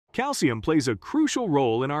Calcium plays a crucial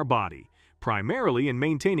role in our body, primarily in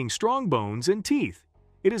maintaining strong bones and teeth.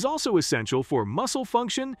 It is also essential for muscle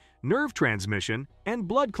function, nerve transmission, and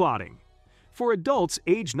blood clotting. For adults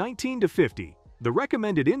aged 19 to 50, the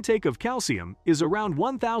recommended intake of calcium is around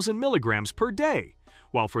 1,000 milligrams per day,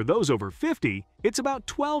 while for those over 50, it's about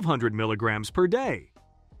 1,200 milligrams per day.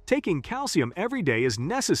 Taking calcium every day is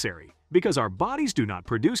necessary because our bodies do not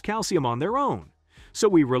produce calcium on their own, so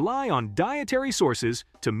we rely on dietary sources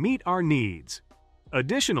to meet our needs.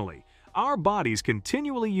 Additionally, our bodies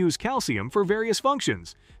continually use calcium for various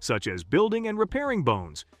functions, such as building and repairing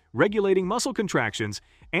bones, regulating muscle contractions,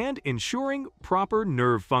 and ensuring proper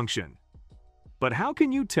nerve function. But how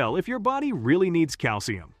can you tell if your body really needs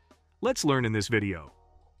calcium? Let's learn in this video.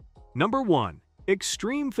 Number 1.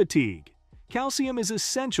 Extreme fatigue. Calcium is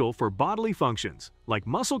essential for bodily functions like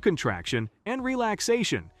muscle contraction and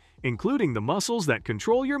relaxation, including the muscles that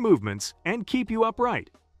control your movements and keep you upright.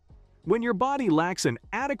 When your body lacks an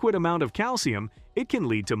adequate amount of calcium, it can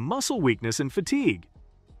lead to muscle weakness and fatigue.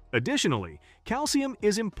 Additionally, calcium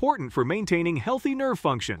is important for maintaining healthy nerve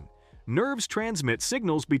function. Nerves transmit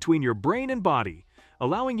signals between your brain and body,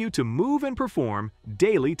 allowing you to move and perform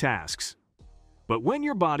daily tasks. But when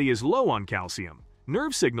your body is low on calcium,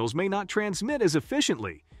 nerve signals may not transmit as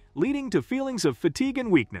efficiently, leading to feelings of fatigue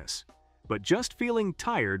and weakness. But just feeling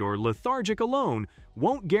tired or lethargic alone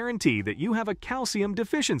won't guarantee that you have a calcium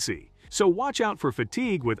deficiency, so watch out for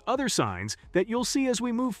fatigue with other signs that you'll see as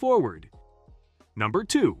we move forward. Number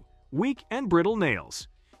 2. Weak and brittle nails.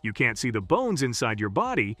 You can't see the bones inside your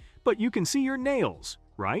body, but you can see your nails,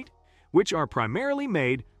 right? Which are primarily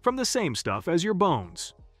made from the same stuff as your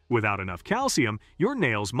bones. Without enough calcium, your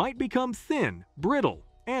nails might become thin, brittle,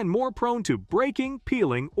 and more prone to breaking,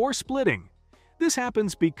 peeling, or splitting. This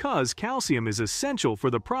happens because calcium is essential for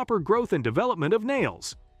the proper growth and development of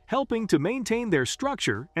nails, helping to maintain their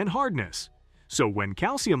structure and hardness. So when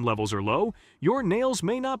calcium levels are low, your nails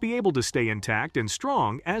may not be able to stay intact and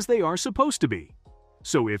strong as they are supposed to be.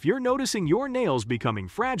 So if you're noticing your nails becoming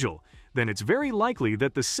fragile, then it's very likely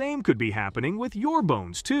that the same could be happening with your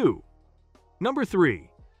bones too. Number 3.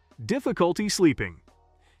 Difficulty sleeping.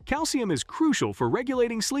 Calcium is crucial for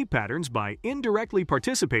regulating sleep patterns by indirectly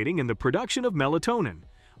participating in the production of melatonin,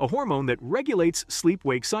 a hormone that regulates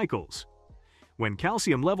sleep-wake cycles. When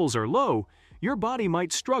calcium levels are low, your body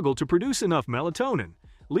might struggle to produce enough melatonin,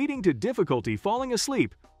 leading to difficulty falling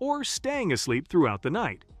asleep or staying asleep throughout the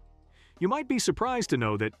night. You might be surprised to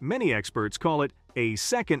know that many experts call it a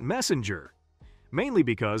second messenger, mainly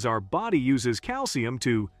because our body uses calcium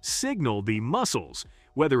to signal the muscles,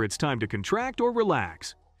 whether it's time to contract or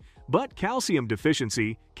relax. But calcium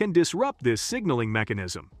deficiency can disrupt this signaling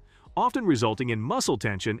mechanism, often resulting in muscle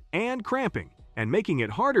tension and cramping, and making it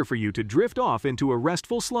harder for you to drift off into a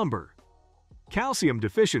restful slumber. Calcium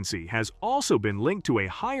deficiency has also been linked to a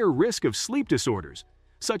higher risk of sleep disorders,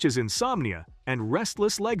 such as insomnia and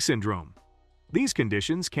restless leg syndrome. These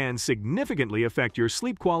conditions can significantly affect your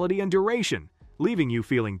sleep quality and duration, leaving you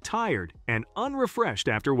feeling tired and unrefreshed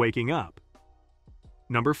after waking up.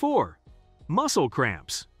 Number 4. Muscle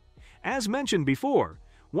cramps. As mentioned before,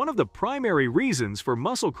 one of the primary reasons for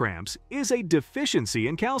muscle cramps is a deficiency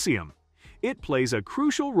in calcium. It plays a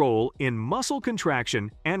crucial role in muscle contraction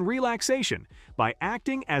and relaxation by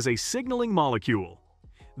acting as a signaling molecule.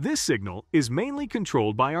 This signal is mainly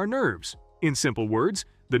controlled by our nerves. In simple words,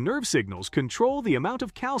 the nerve signals control the amount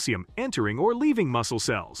of calcium entering or leaving muscle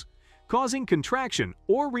cells, causing contraction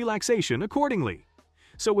or relaxation accordingly.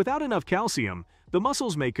 So without enough calcium, the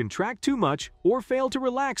muscles may contract too much or fail to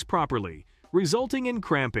relax properly, resulting in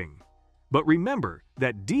cramping. But remember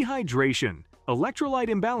that dehydration, electrolyte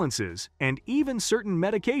imbalances, and even certain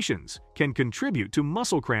medications can contribute to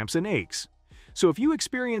muscle cramps and aches. So if you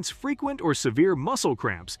experience frequent or severe muscle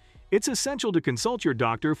cramps, it's essential to consult your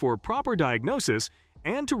doctor for proper diagnosis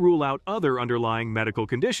and to rule out other underlying medical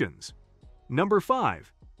conditions. Number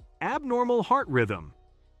 5. Abnormal heart rhythm.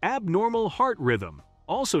 Abnormal heart rhythm,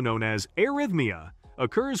 also known as arrhythmia,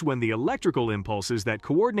 occurs when the electrical impulses that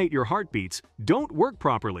coordinate your heartbeats don't work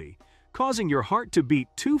properly, causing your heart to beat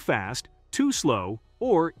too fast, too slow,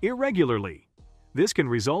 or irregularly. This can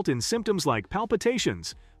result in symptoms like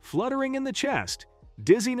palpitations, fluttering in the chest,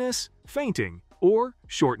 dizziness, fainting, or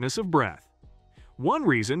shortness of breath. One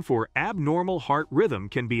reason for abnormal heart rhythm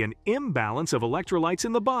can be an imbalance of electrolytes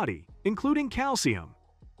in the body, including calcium.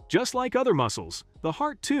 Just like other muscles, the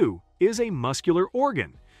heart too is a muscular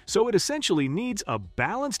organ, so it essentially needs a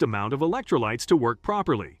balanced amount of electrolytes to work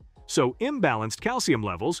properly. So imbalanced calcium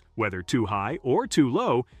levels, whether too high or too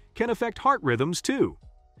low, can affect heart rhythms too.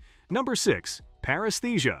 Number 6.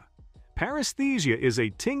 Paresthesia. Paresthesia is a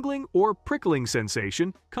tingling or prickling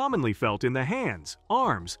sensation commonly felt in the hands,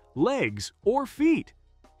 arms, legs, or feet.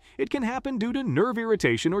 It can happen due to nerve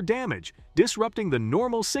irritation or damage, disrupting the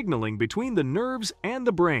normal signaling between the nerves and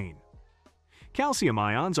the brain. Calcium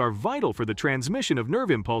ions are vital for the transmission of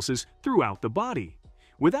nerve impulses throughout the body.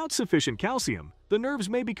 Without sufficient calcium, the nerves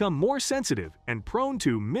may become more sensitive and prone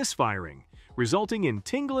to misfiring, resulting in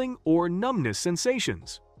tingling or numbness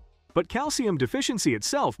sensations. But calcium deficiency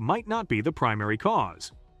itself might not be the primary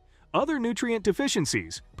cause. Other nutrient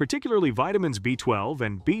deficiencies, particularly vitamins B12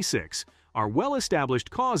 and B6, are well-established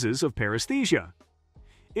causes of paresthesia.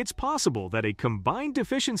 It's possible that a combined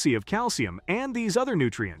deficiency of calcium and these other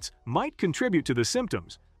nutrients might contribute to the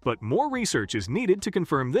symptoms, but more research is needed to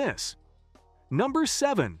confirm this. Number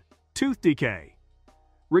 7. Tooth decay.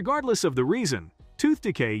 Regardless of the reason, tooth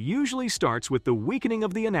decay usually starts with the weakening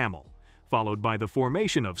of the enamel, followed by the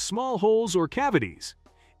formation of small holes or cavities.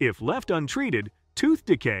 If left untreated, tooth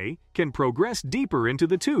decay can progress deeper into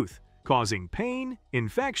the tooth, causing pain,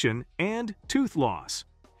 infection, and tooth loss.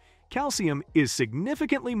 Calcium is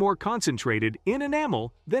significantly more concentrated in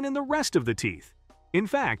enamel than in the rest of the teeth. In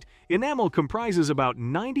fact, enamel comprises about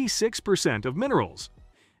 96% of minerals,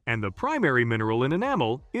 and the primary mineral in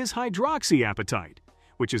enamel is hydroxyapatite,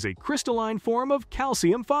 which is a crystalline form of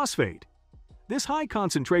calcium phosphate. This high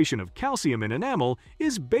concentration of calcium in enamel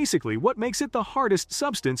is basically what makes it the hardest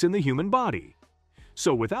substance in the human body.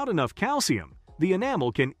 So without enough calcium, the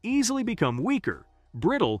enamel can easily become weaker,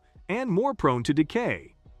 brittle, and more prone to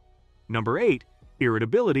decay. Number 8.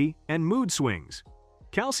 Irritability and mood swings.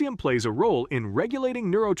 Calcium plays a role in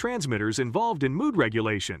regulating neurotransmitters involved in mood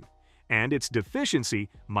regulation, and its deficiency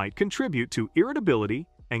might contribute to irritability,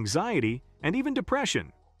 anxiety, and even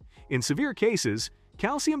depression. In severe cases,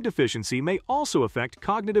 calcium deficiency may also affect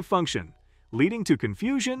cognitive function, leading to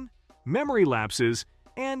confusion, memory lapses,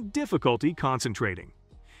 and difficulty concentrating.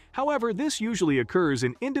 However, this usually occurs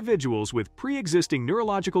in individuals with pre-existing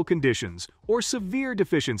neurological conditions or severe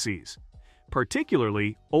deficiencies,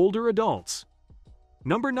 particularly older adults.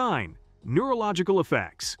 Number 9. Neurological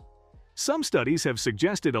effects. Some studies have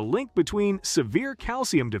suggested a link between severe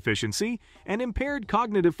calcium deficiency and impaired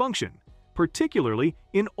cognitive function, particularly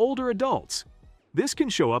in older adults. This can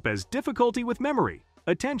show up as difficulty with memory,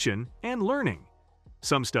 attention, and learning.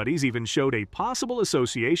 Some studies even showed a possible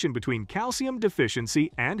association between calcium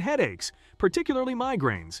deficiency and headaches, particularly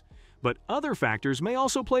migraines, but other factors may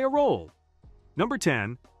also play a role. Number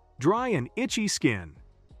 10. Dry and itchy skin.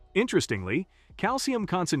 Interestingly, calcium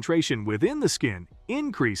concentration within the skin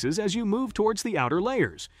increases as you move towards the outer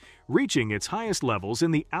layers, reaching its highest levels in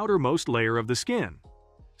the outermost layer of the skin.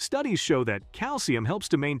 Studies show that calcium helps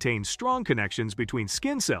to maintain strong connections between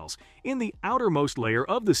skin cells in the outermost layer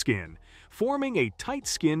of the skin, forming a tight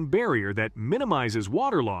skin barrier that minimizes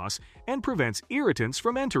water loss and prevents irritants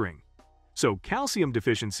from entering. So calcium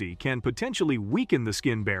deficiency can potentially weaken the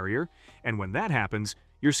skin barrier, and when that happens,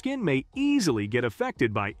 your skin may easily get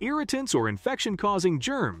affected by irritants or infection-causing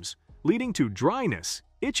germs, leading to dryness,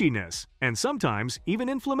 itchiness, and sometimes even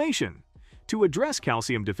inflammation. To address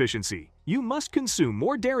calcium deficiency, you must consume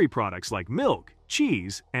more dairy products like milk,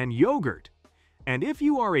 cheese, and yogurt. And if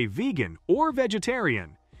you are a vegan or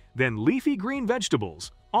vegetarian, then leafy green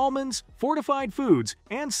vegetables, almonds, fortified foods,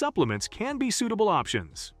 and supplements can be suitable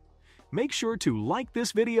options. Make sure to like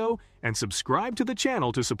this video and subscribe to the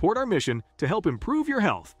channel to support our mission to help improve your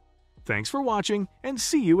health. Thanks for watching, and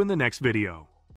see you in the next video.